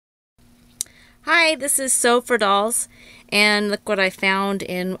Hi, this is Sew for Dolls, and look what I found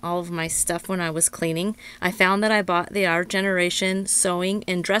in all of my stuff when I was cleaning. I found that I bought the Our Generation sewing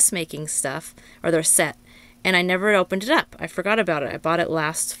and dressmaking stuff, or their set, and I never opened it up. I forgot about it. I bought it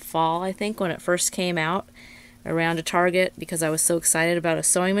last fall, I think, when it first came out around a Target because I was so excited about a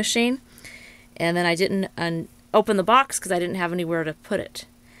sewing machine, and then I didn't open the box because I didn't have anywhere to put it.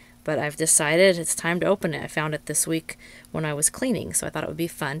 But I've decided it's time to open it. I found it this week when I was cleaning, so I thought it would be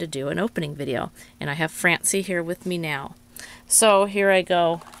fun to do an opening video. And I have Francie here with me now. So here I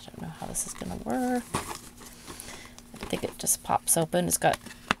go. I don't know how this is going to work. I think it just pops open. It's got,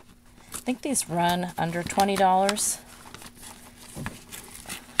 I think these run under $20.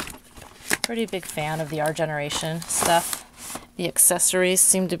 Pretty big fan of the Our Generation stuff. The accessories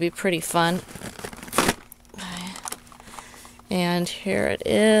seem to be pretty fun. And here it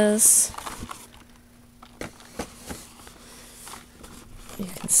is. You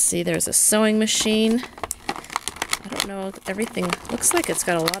can see there's a sewing machine. I don't know, everything looks like it's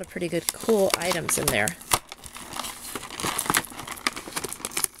got a lot of pretty good cool items in there.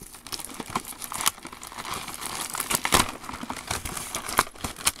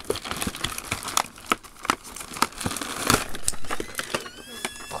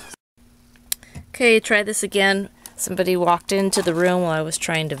 Okay, try this again. Somebody walked into the room while I was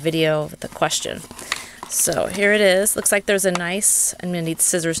trying to video with a question. So here it is. Looks like there's a nice, I'm going to need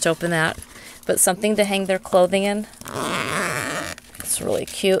scissors to open that, but something to hang their clothing in. It's really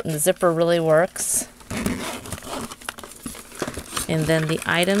cute, and the zipper really works. And then the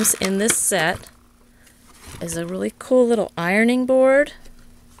items in this set is a really cool little ironing board.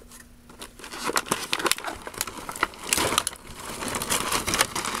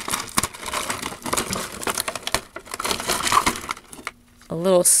 A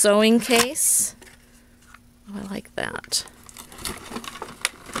little sewing case. Oh, I like that.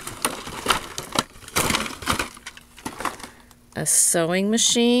 A sewing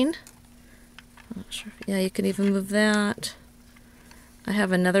machine. I'm not sure. Yeah, you can even move that. I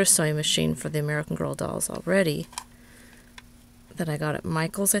have another sewing machine for the American Girl dolls already that I got at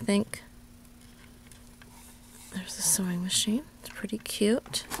Michael's, I think. There's a sewing machine. It's pretty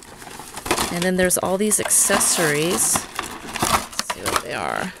cute. And then there's all these accessories. What they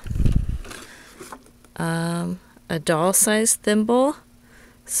are. A doll-sized thimble,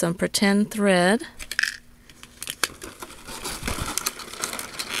 some pretend thread,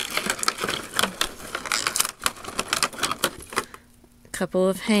 a couple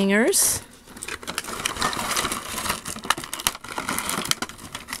of hangers,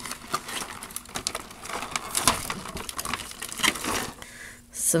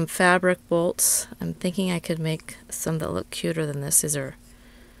 some fabric bolts. I'm thinking I could make some that look cuter than this. These are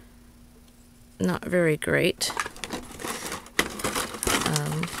not very great.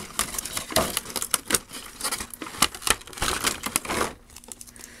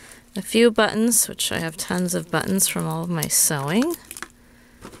 A few buttons, which I have tons of buttons from all of my sewing.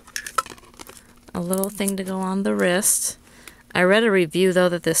 A little thing to go on the wrist. I read a review though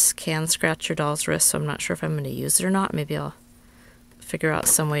that this can scratch your doll's wrist, so I'm not sure if I'm going to use it or not. Maybe I'll figure out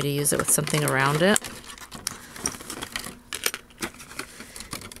some way to use it with something around it.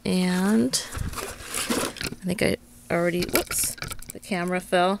 And I think I already, whoops, the camera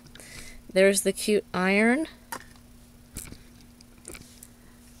fell. There's the cute iron.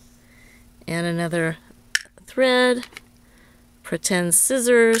 And another thread, pretend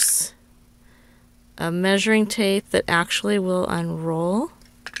scissors, a measuring tape that actually will unroll,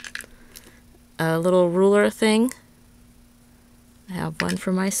 a little ruler thing. I have one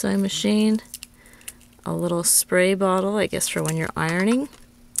for my sewing machine, a little spray bottle, I guess for when you're ironing,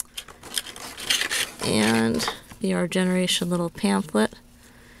 and the Our Generation little pamphlet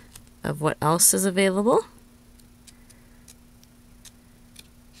of what else is available.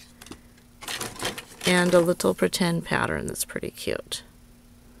 And a little pretend pattern that's pretty cute.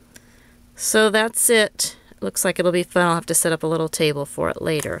 So that's it. Looks like it'll be fun. I'll have to set up a little table for it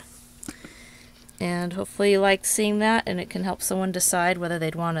later. And hopefully you liked seeing that, and it can help someone decide whether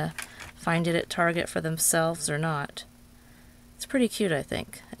they'd want to find it at Target for themselves or not. It's pretty cute, I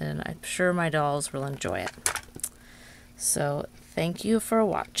think, and I'm sure my dolls will enjoy it. So thank you for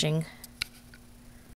watching.